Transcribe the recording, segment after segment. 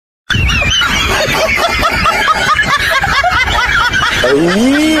哎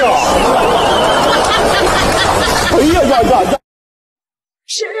呀！哎呀呀呀呀！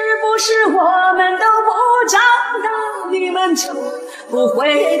是不是我们都不长大，你们就不会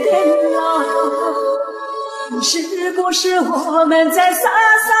变老？是不是我们在撒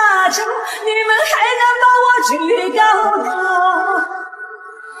撒娇，你们还能把我举高高？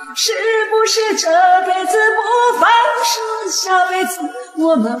是不是这辈子不放手，下辈子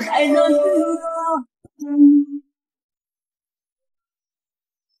我们还能遇到？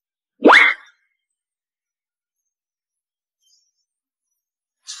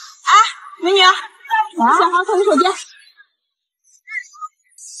美女，想好偷手机。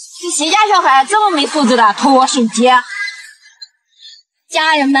谁家小孩这么没素质的偷我手机？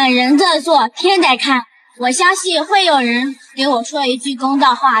家人们人在做，天在看，我相信会有人给我说一句公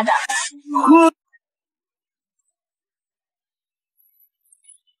道话的。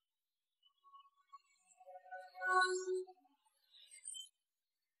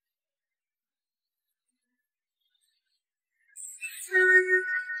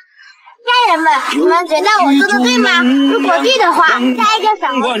家人们，你们觉得我说的对吗？如果对的话，加一个小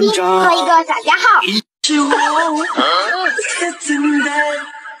红心和一个小加号。3、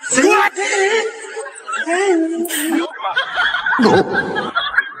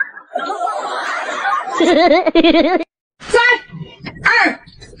2、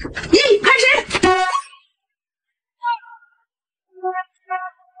1，开始！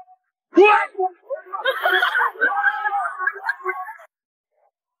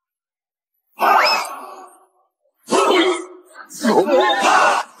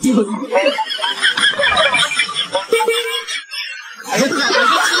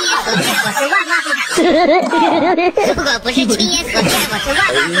如果不是亲眼所见，我是万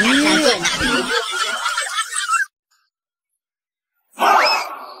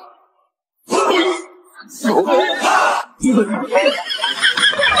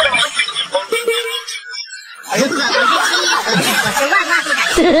万不敢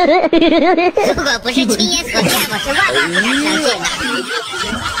相信的。如果不是亲眼所见，我是万万不敢相信的。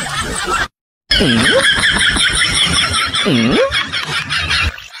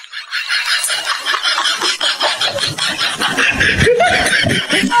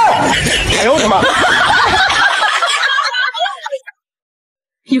哎呦我的妈！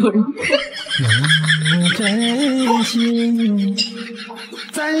有人。真心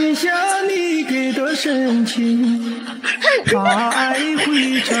攒下你给的深情，把爱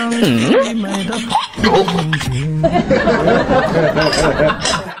汇成最美的风景。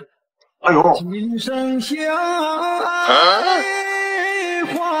哎呦！今生相爱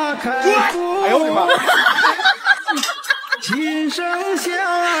花开富，哎呦我的妈！今生相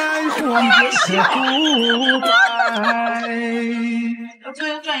爱换不可不白。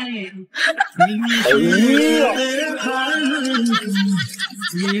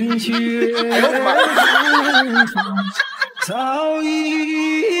明雪早已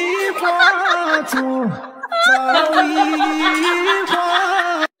化作，早已化。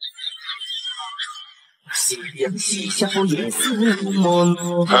夕阳西下，夜色朦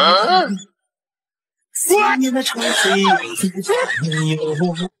胧。思念的潮水自在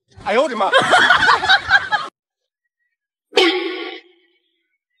游。哎呦我的妈！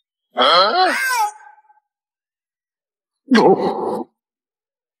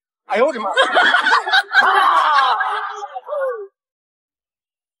哎呦我的妈！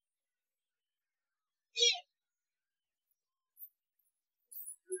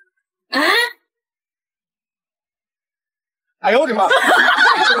哎呦我的妈！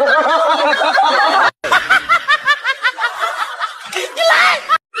你来！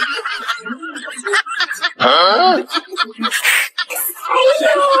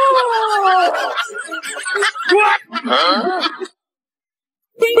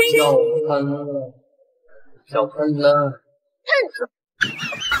小喷了。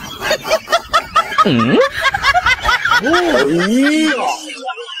哎呀！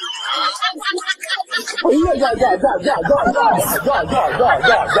哎呀呀呀呀呀呀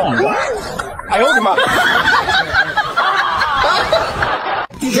呀呀！哎呦我的妈！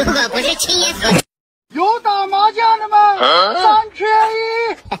如果不是亲眼所见，有打麻将的吗？3缺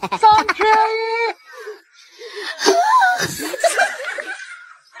1，3缺1。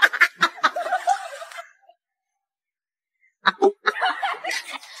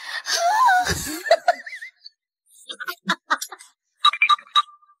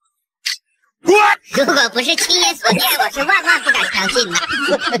如果不是亲眼所见，我是万万不敢相信的。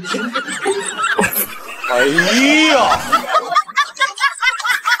哎呀！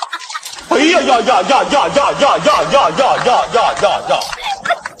哎呀呀呀呀呀呀呀呀呀呀呀呀呀呀！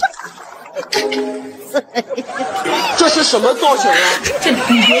这是什么造型啊？这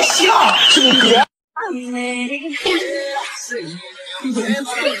你别笑，你别。哎呦！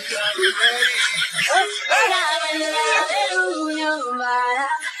哎呀！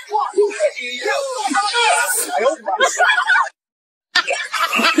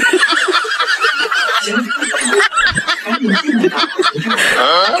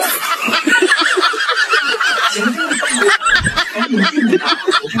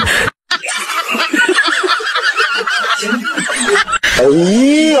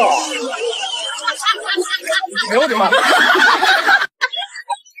哎呦我的妈！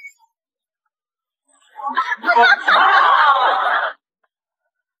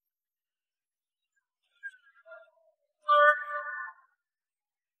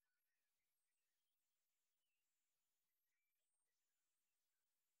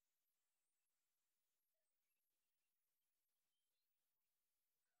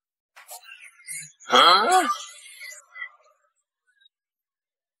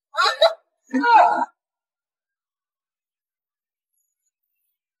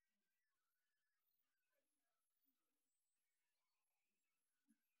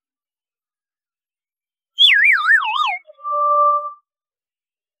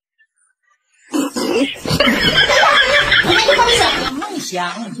梦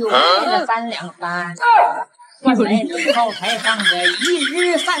想就为了3两3，换来灶台上的一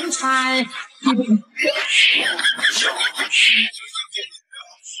日三餐。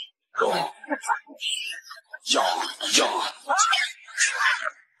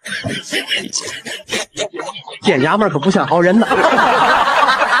这娘们可不像好人呐。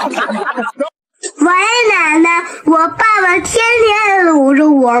喂，奶奶，我爸爸天天搂着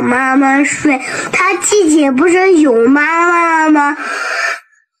我妈妈睡，他季节不是有妈妈吗？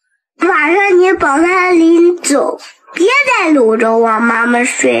晚上你把他领走，别再搂着我妈妈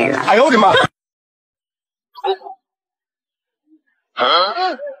睡了。哎呦我的妈！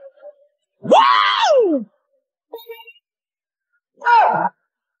哇！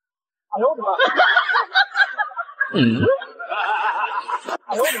哎呦我的妈！嗯。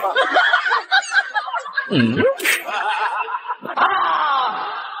哎呦我的妈！嗯。啊！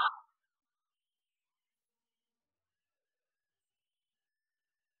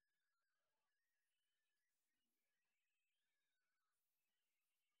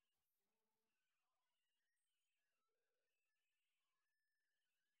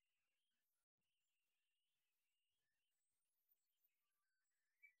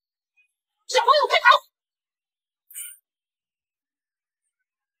小朋友快跑！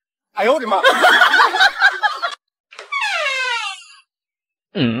哎呦我的妈！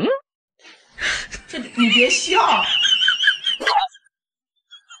嗯，这你别笑。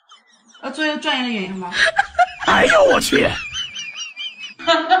做一个专业的演员吧。哎呦我去！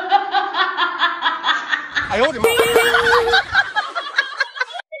哎呦我的妈！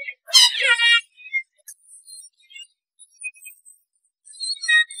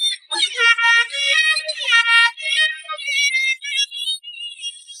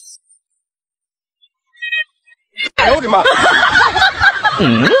哎呦我的妈！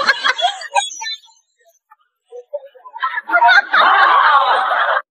嗯。